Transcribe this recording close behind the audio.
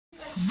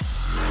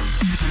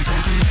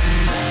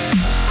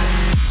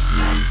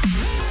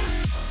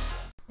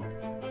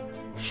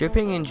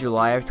Shipping in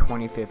July of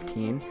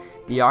 2015,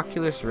 the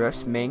Oculus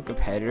Rift's main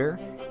competitor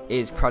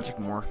is Project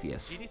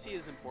Morpheus.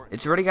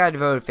 It's already got a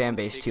devoted fan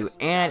base too,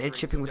 and it's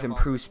shipping with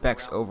improved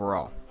specs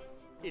overall.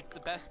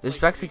 The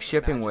specs it's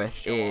shipping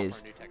with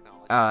ends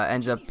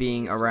up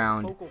being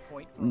around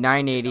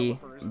 980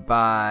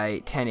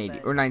 by 1080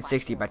 or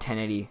 960 by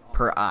 1080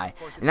 per eye,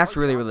 and that's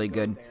really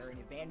good.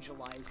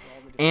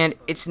 And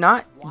it's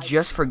not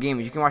just for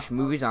gamers; you can watch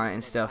movies on it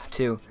and stuff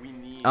too,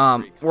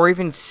 or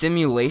even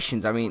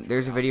simulations. I mean,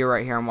 there's a video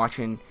right here I'm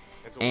watching,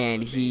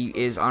 and he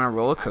is on a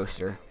roller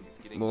coaster.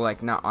 Well,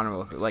 like, not on a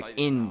roller coaster, like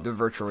in the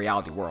virtual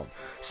reality world.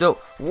 So,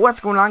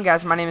 what's going on,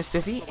 guys? My name is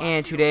Spiffy,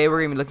 and today we're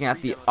going to be looking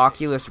at the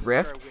Oculus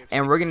Rift,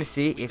 and we're going to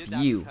see if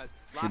you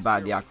should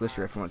buy the Oculus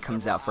Rift when it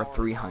comes out for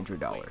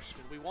 $300.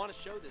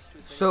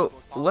 So,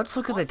 let's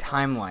look at the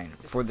timeline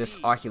for this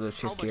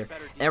Oculus Rift here,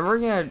 and we're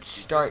going to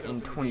start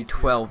in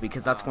 2012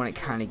 because that's when it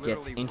kind of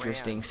gets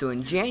interesting. So,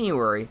 in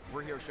January,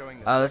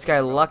 this guy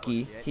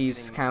Lucky,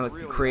 he's kind of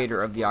like the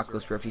creator of the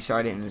Oculus Rift. He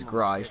started it in his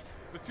garage.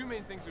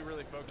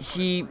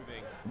 He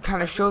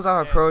kind of shows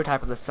off a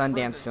prototype at the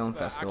Sundance Film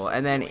Festival,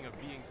 and then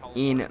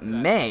in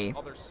May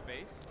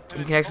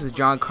he connects with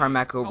John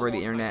Carmack over the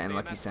internet, and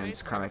Lucky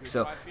sends Carmack,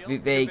 so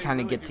they kind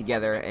of get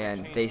together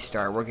and they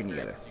start working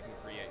together.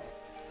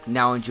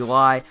 Now in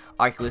July,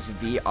 Oculus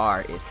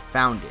VR is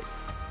founded.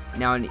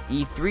 Now in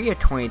E3 of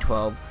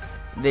 2012,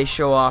 they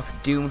show off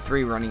Doom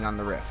 3 running on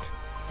the Rift.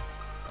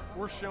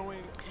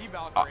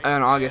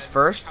 On August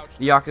 1st,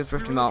 the Oculus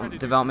Rift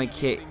development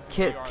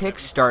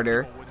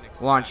Kickstarter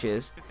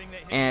launches,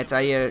 and its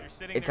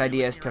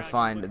idea is to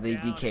fund the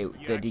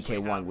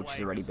DK1, which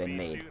has already been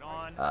made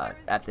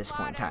at this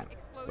point in time.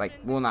 Like,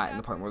 well, not in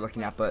the point we're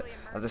looking at, but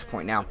at this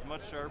point now.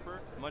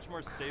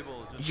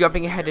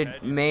 Jumping ahead to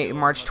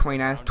March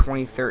 29th,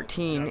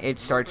 2013, it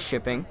starts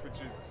shipping.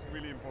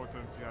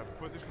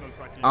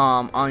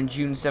 On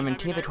June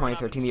 17th of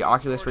 2013, the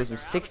Oculus raises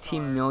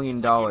 $16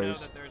 million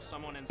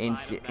in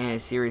a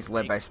series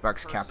led by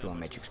Sparks Capital and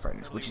Matrix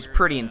Partners, which is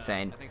pretty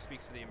insane,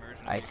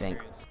 I think.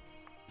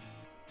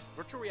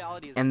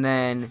 And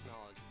then,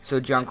 so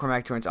John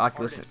Cormack joins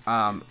Oculus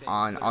on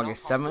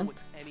August 7th,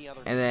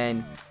 and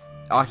then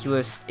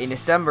Oculus in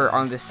December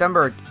of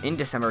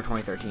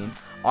 2013,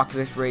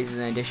 Oculus raises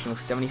an additional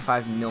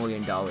 $75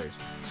 million.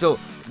 So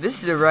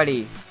this is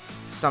already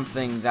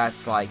something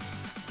that's like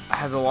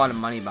has a lot of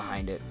money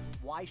behind it.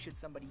 Why should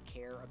somebody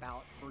care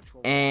about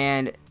virtual?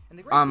 And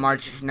on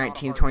March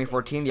 19,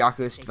 2014, the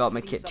Oculus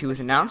Development Kit 2 is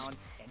announced,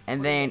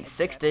 and then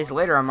 6 days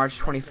later, on March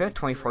 25th,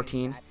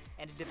 2014,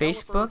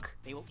 Facebook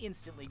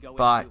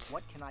bought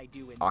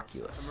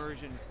Oculus.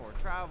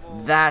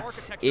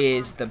 That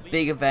is the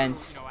big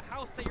events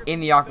in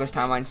the Oculus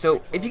timeline.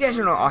 So if you guys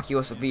don't know what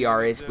Oculus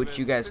VR is, which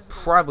you guys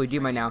probably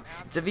do by now,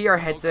 it's a VR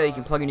headset you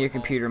can plug into your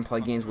computer and play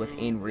games with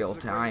in real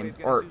time,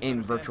 or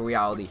in virtual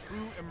reality.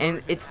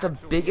 And it's the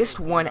biggest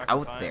one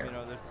out there,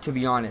 to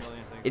be honest.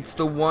 It's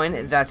the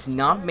one that's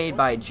not made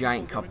by a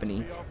giant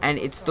company, and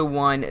it's the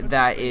one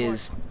that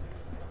has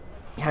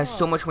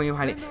so much money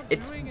behind it.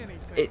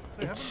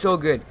 It's so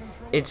good.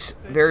 It's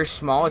very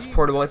small, it's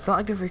portable. It's not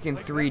like a freaking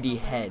 3D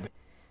head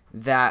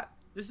that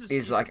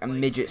is like a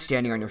midget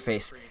standing on your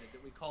face.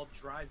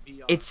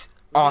 It's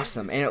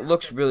awesome, and it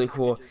looks really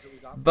cool.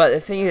 But the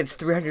thing is,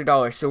 it's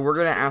 $300, so we're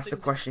going to ask the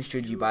question,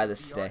 should you buy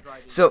this today?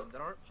 So,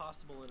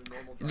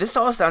 this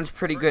all sounds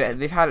pretty good.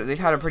 They've had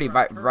a pretty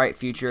bright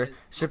future,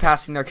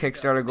 surpassing their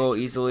Kickstarter goal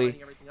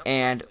easily,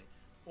 and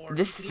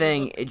this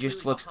thing, it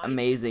just looks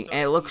amazing,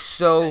 and it looks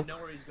so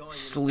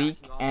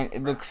sleek, and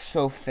it looks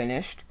so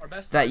finished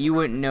that you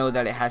wouldn't know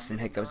that it has some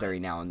hiccups every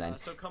now and then.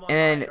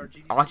 And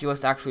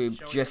Oculus actually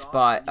just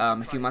bought,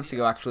 a few months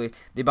ago actually,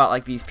 they bought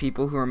like these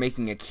people who were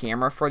making a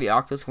camera for the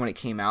Oculus when it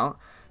came out.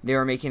 They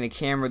were making a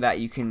camera that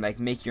you can like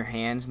make your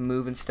hands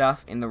move and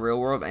stuff in the real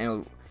world, and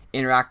it'll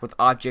interact with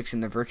objects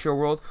in the virtual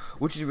world,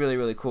 which is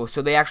really cool.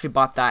 So they actually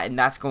bought that, and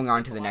that's going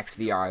on to the next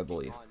VR, I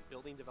believe.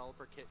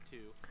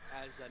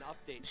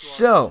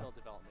 So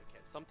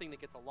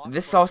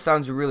this all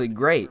sounds really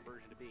great,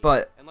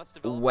 but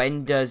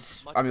when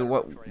does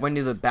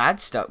the bad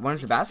stuff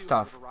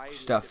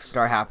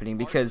start happening?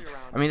 Because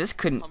I mean, this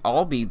couldn't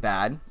all be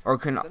bad, or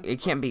it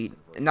can't be.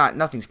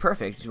 Nothing's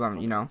perfect,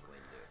 you know.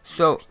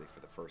 So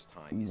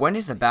when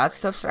does the bad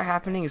stuff start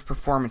happening? Is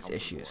performance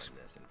issues.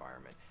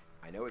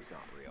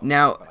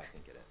 Now,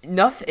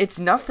 it's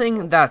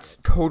nothing that's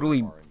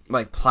totally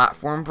like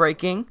platform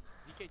breaking,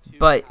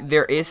 but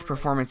there is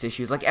performance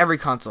issues, like every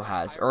console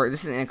has, or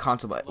this isn't a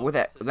console, but with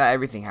that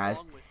everything has,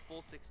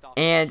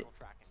 and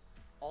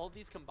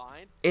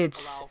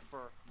it's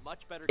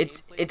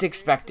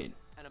expected,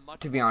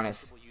 to be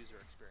honest.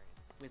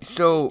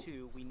 So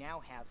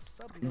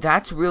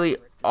that's really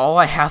all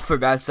I have for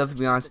bad stuff, to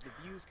be honest.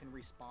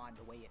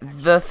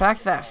 The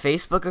fact that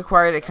Facebook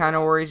acquired it kind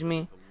of worries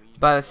me,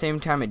 but at the same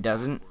time it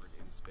doesn't.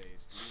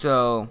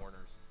 So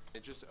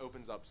it just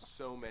opens up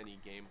so many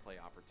gameplay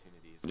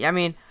opportunities. Yeah, I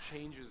mean,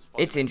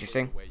 it's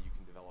interesting.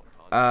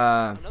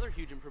 Another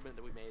huge improvement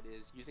that we made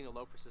is using a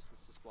low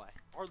persistence display.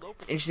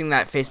 It's interesting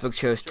that Facebook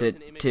chose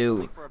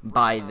to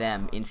buy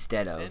them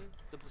instead of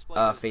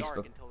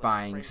Facebook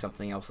buying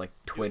something else like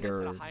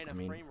Twitter. I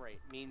mean,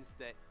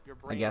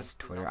 I guess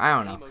Twitter.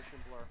 I don't know.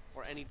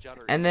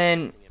 And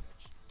then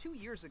 2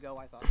 years ago,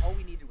 I thought all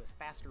we needed was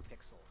faster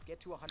pixels.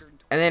 Get to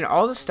 120. And then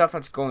all the stuff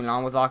that's going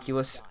on with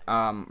Oculus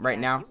right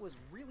now,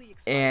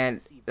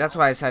 and that's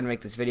why I decided to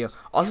make this video.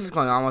 All this is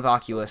going on with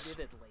Oculus.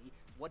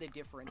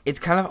 It's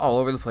kind of all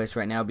over the place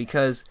right now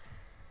because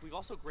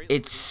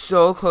it's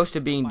so close to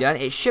being done.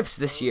 It ships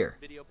this year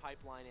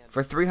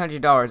for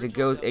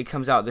 $300. It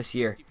comes out this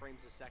year,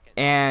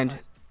 and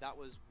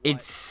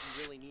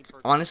it's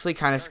honestly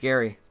kind of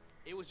scary.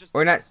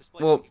 Or not,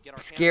 well,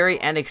 scary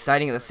and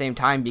exciting at the same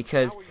time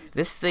because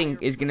this thing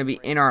is going to be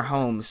in our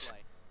homes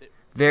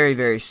very,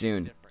 very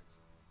soon.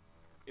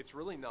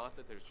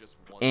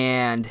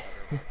 And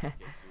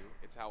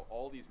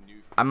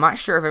I'm not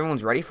sure if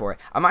everyone's ready for it.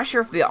 I'm not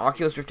sure if the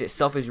Oculus Rift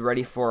itself is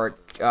ready for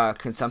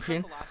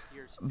consumption,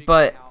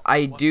 but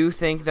I do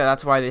think that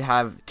that's why they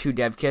have 2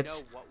 dev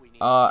kits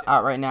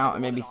out right now,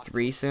 and maybe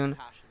 3 soon,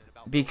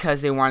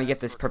 because they want to get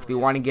this perfect. They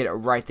want to get it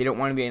right. They don't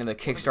want to be another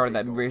Kickstarter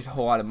that raised a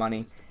whole lot of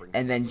money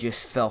and then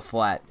just fell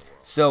flat.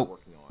 So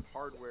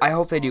I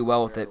hope they do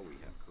well with it.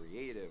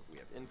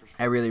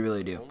 I really,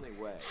 really do.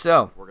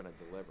 So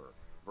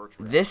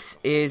this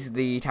is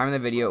the time of the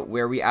video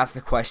where we ask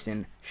the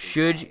question,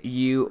 should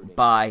you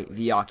buy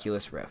the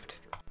Oculus Rift?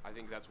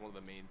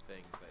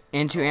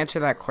 And to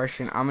answer that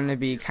question, I'm going to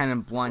be kind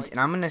of blunt, and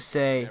I'm going to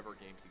say,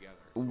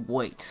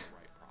 wait.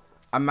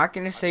 I'm not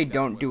going to say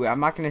don't do it. I'm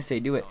not going to say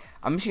do it.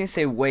 I'm just going to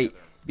say wait,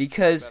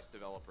 because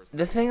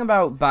the thing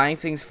about buying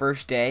things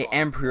first day,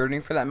 and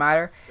pre-ordering for that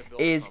matter,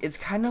 is it's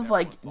kind of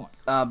like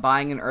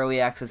buying an early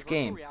access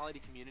game.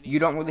 You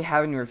don't really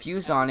have any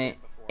reviews on it,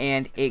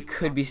 and it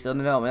could be still in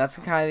development. That's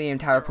kind of the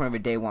entire point of a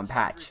day 1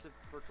 patch.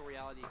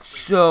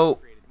 So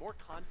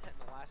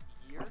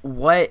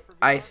what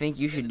I think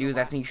you should do is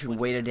I think you should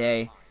wait a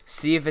day,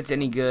 see if it's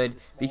any good,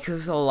 because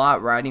there's a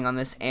lot riding on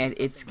this, and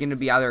it's going to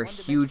be either a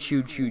huge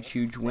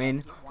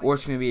win, or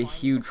it's going to be a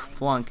huge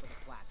flunk,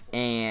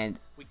 and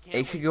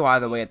it could go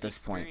either way at this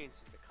point.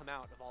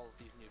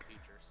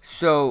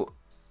 So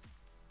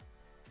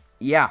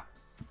yeah,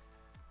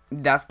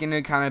 that's going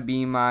to kind of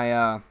be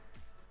my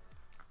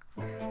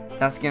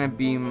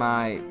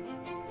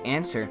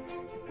answer.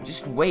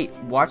 Just wait,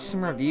 watch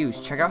some reviews,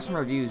 check out some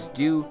reviews,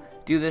 do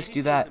this,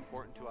 do that.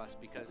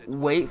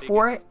 Wait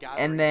for it,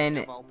 and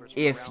then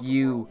if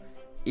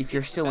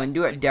you're still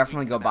into it,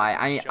 definitely go buy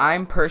it.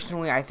 I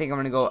think I'm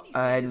gonna go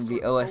ahead and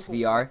the OS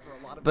VR,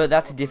 but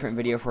that's a different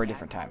video for a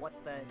different time.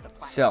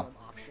 So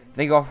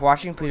thank you all for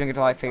watching. Please don't forget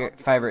to like,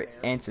 favorite,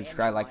 and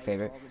subscribe. Like,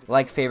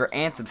 favorite,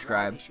 and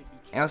subscribe.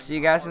 And I'll see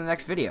you guys in the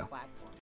next video.